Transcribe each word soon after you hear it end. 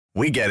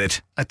We get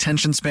it.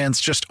 Attention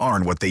spans just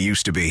aren't what they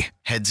used to be.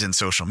 Heads in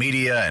social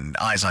media and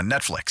eyes on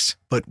Netflix.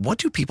 But what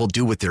do people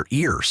do with their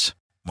ears?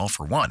 Well,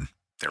 for one,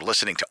 they're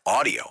listening to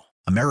audio.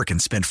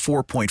 Americans spend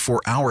 4.4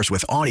 hours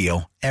with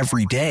audio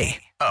every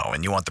day. Oh,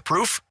 and you want the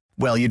proof?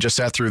 Well, you just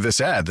sat through this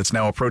ad that's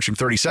now approaching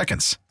 30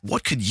 seconds.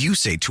 What could you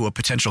say to a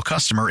potential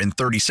customer in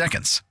 30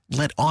 seconds?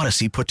 Let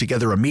Odyssey put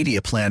together a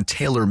media plan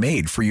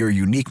tailor-made for your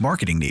unique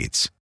marketing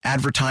needs.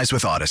 Advertise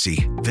with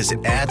Odyssey.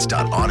 Visit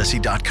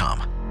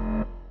ads.odyssey.com.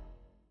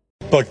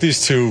 Buck,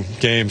 these two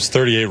games,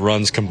 38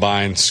 runs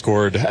combined,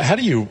 scored. How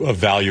do you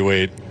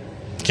evaluate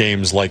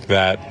games like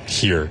that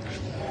here?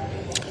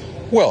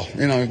 Well,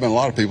 there's been a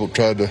lot of people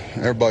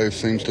everybody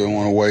seems to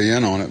want to weigh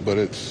in on it, but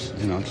it's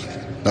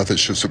nothing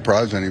should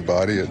surprise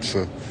anybody. It's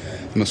a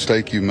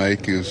mistake you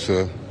make is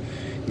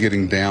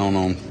getting down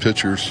on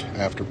pitchers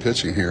after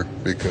pitching here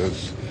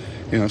because,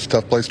 it's a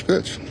tough place to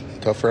pitch.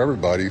 Tough for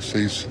everybody.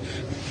 These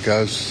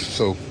guys,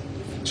 so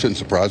it shouldn't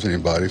surprise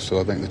anybody. So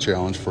I think the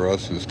challenge for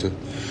us is to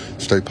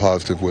stay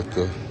positive with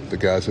the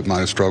guys that might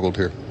have struggled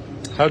here.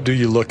 How do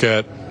you look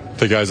at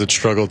the guys that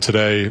struggled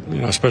today?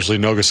 Especially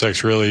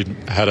Nogasek's really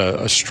had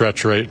a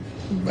stretch rate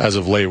as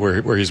of late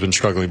where he's been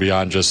struggling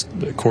beyond just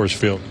Coors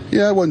Field.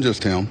 Yeah, it wasn't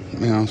just him.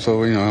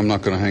 So I'm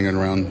not going to hang it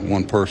around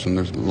one person.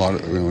 There's a lot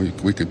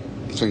of we could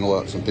single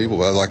out some people,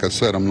 but like I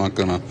said, I'm not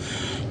going to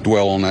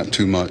dwell on that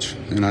too much.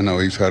 And I know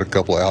he's had a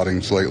couple of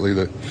outings lately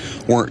that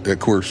weren't at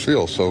Coors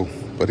Field. So,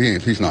 but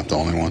he's not the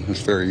only one.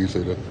 It's very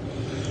easy to.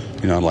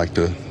 I'd like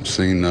to have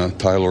seen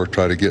Tyler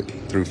try to get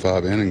through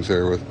 5 innings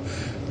there with,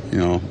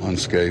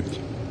 unscathed.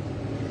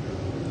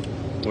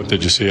 What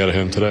did you see out of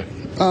him today?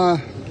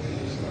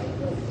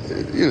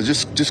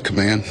 Just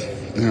command.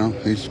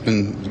 He's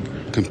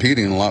been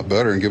competing a lot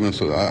better and giving us.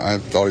 I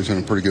thought he was in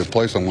a pretty good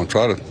place. I'm going to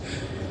try to,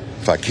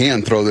 if I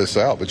can, throw this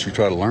out, but you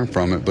try to learn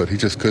from it. But he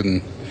just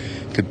could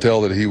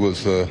tell that he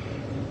was. I'm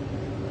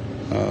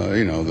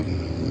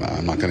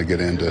not going to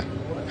get into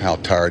how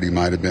tired he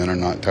might have been or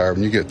not tired.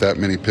 When you get that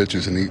many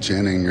pitches in each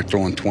inning, you're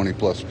throwing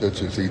 20-plus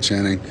pitches each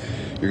inning,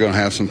 you're going to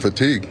have some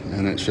fatigue,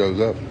 and it shows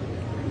up.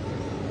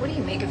 What do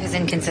you make of his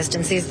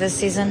inconsistencies this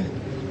season?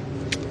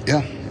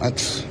 Yeah,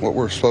 that's what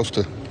we're supposed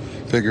to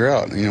figure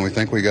out. We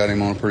think we got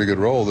him on a pretty good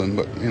roll,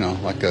 but,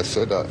 like I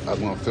said, I'm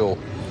going to feel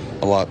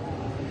a lot,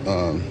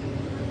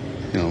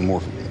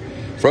 more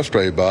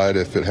frustrated by it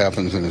if it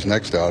happens in his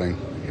next outing,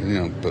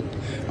 but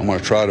I'm going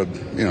to try to,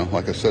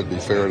 like I said, be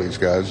fair to these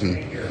guys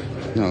and,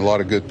 a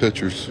lot of good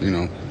pitchers,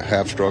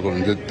 have struggled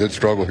and did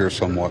struggle here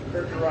somewhat.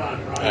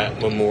 At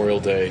Memorial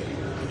Day,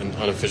 an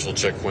unofficial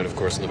checkpoint, of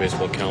course, on the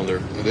baseball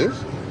calendar. It is?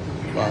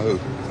 By who?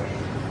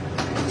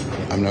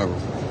 I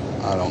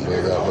don't do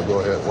that, but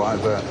go ahead. Why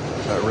is that?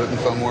 Is that written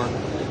somewhere?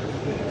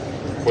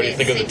 What do you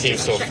think of the team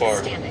so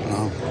far?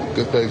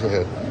 Good days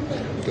ahead.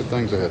 Good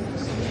things ahead.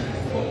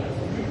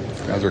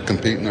 Guys are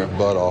competing their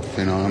butt off.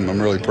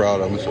 I'm really proud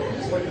of them.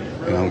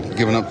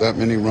 Giving up that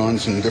many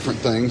runs and different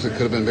things, it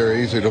could have been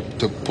very easy to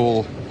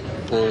pull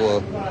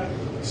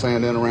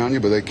sand in around you,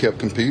 but they kept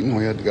competing.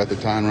 We got the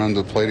tying run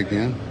to the plate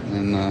again,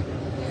 and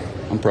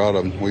I'm proud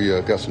of them. We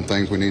got some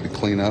things we need to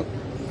clean up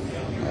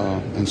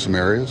in some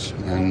areas,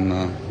 and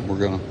we're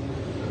going to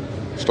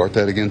start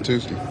that again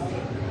Tuesday.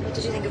 What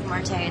did you think of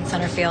Marte in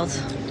center field?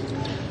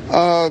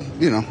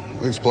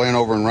 He was playing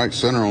over in right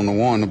center on the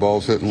one. The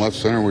ball's hitting left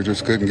center. We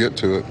just couldn't get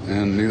to it,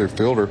 and neither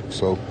fielder.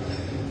 So,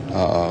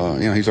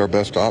 he's our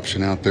best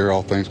option out there,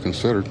 all things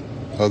considered,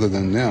 other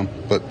than them.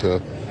 But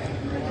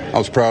I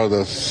was proud of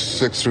the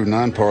 6 through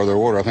 9 part of their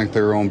order. I think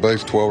they were on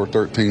base 12 or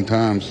 13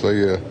 times.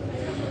 They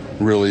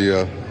really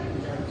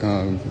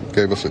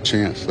gave us a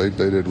chance. They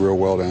did real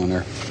well down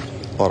there.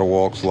 A lot of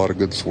walks, a lot of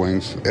good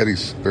swings.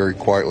 Eddie's very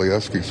quietly.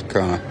 Esky's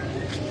kind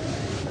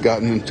of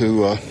gotten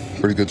into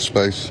pretty good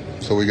space.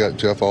 So we got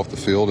Jeff off the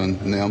field and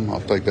them.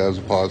 I'll take that as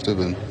a positive,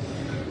 and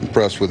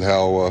impressed with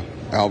how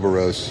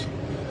Alvarez,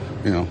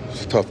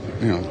 it's tough,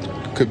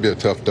 could be a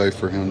tough day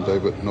for him today,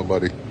 but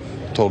nobody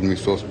told him he's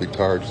supposed to be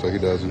tired, so he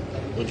doesn't.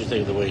 What do you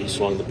think of the way he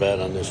swung the bat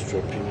on this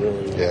trip?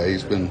 Yeah,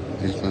 he's been,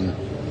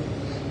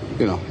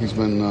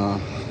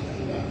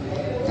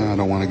 I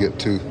don't want to get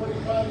too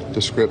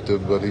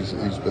descriptive, but he's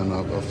been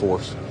a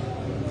force.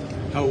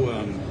 How,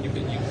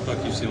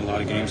 you've seen a lot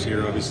of games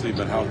here, obviously,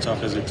 but how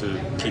tough is it to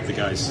keep the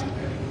guys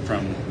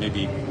from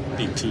maybe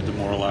being too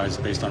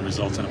demoralized based on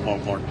results in a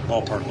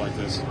ballpark like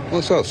this? Well,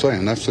 that's what I was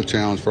saying. That's the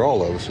challenge for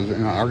all of us.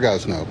 Our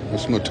guys know.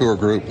 It's a mature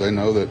group. They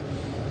know that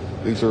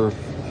these are,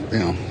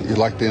 you'd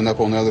like to end up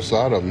on the other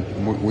side of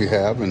them. We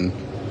have and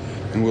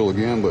will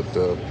again. But,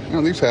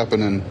 these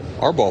happen in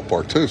our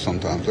ballpark, too,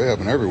 sometimes. They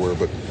happen everywhere.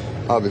 But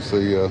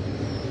obviously,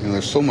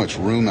 there's so much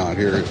room out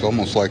here. It's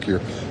almost like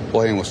you're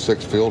playing with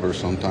 6 fielders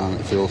sometimes,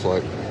 it feels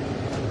like.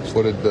 So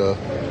what did,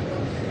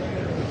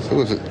 who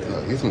was it?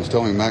 Ethan was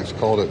telling me Max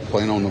called it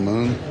playing on the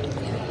moon.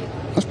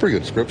 That's a pretty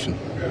good description.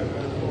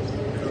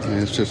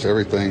 And it's just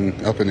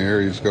everything up in the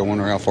air. You just go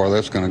wonder how far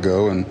that's going to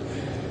go. And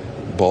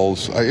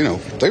balls,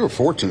 they were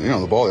fortunate.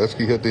 The ball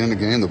Esky hit the end of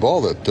the game. The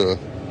ball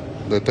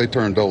that they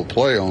turned double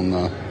play on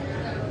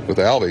with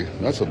Albie,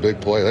 that's a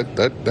big play.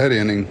 That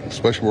inning,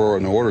 especially where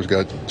in the order's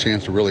got a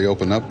chance to really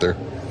open up there.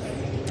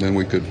 Then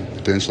we could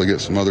potentially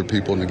get some other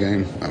people in the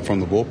game from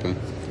the bullpen.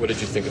 What did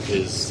you think of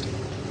his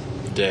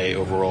day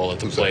overall at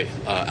the plate,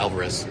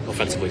 Alvarez,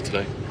 offensively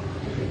today?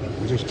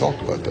 We just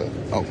talked about that.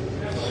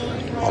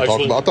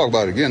 I'll talk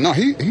about it again. No,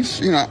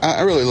 he's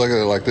I really look at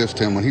it like this,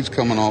 Tim. When he's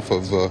coming off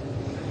of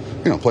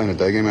playing a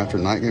day game after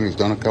a night game, he's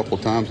done a couple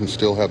of times and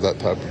still have that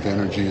type of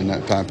energy and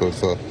that type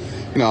of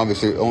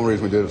obviously the only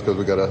reason we did it is because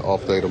we got an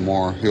off day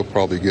tomorrow. He'll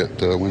probably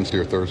get Wednesday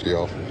or Thursday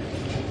off,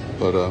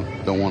 but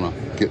don't want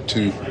to get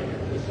too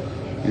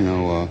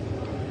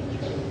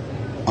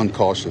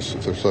uncautious,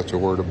 if there's such a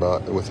word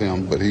about with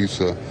him. But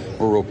we're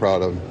real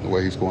proud of the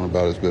way he's going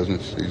about his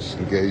business. He's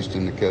engaged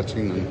in the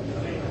catching, and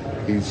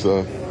he's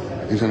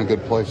in a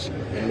good place.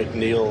 And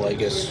McNeil, I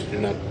guess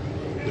you're not.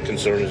 The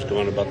concern is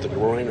going about the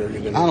groin, or are you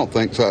going to? I don't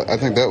think so. I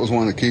think that was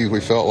one of the keys. We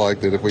felt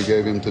like that if we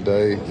gave him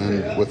today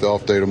and with the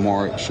off day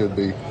tomorrow, it should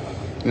be.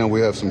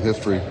 We have some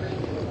history,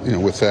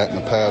 with that in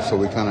the past, so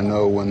we kind of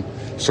know when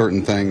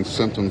certain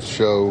symptoms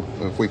show.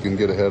 If we can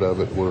get ahead of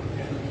it,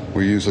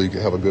 we usually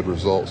have a good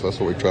result. So that's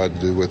what we tried to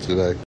do with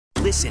today.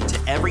 Listen to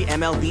every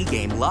MLB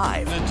game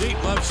live. In the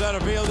deep left center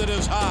field, it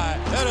is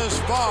high, it is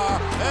far,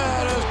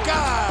 it is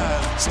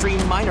gone.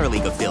 Stream minor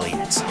league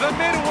affiliates. The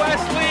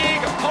Midwest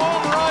League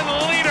home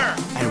run leader.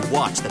 And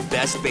watch the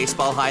best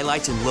baseball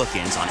highlights and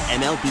look-ins on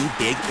MLB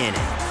Big Inning.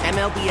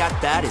 MLB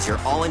At Bat is your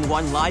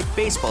all-in-one live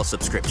baseball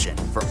subscription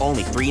for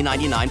only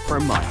 $3.99 per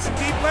month.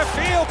 Deep left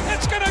field,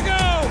 it's gonna go.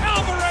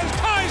 Alvarez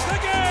ties the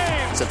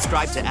game.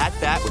 Subscribe to At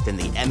Bat within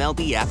the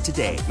MLB app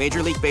today.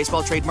 Major League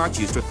Baseball trademarks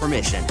used with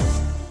permission.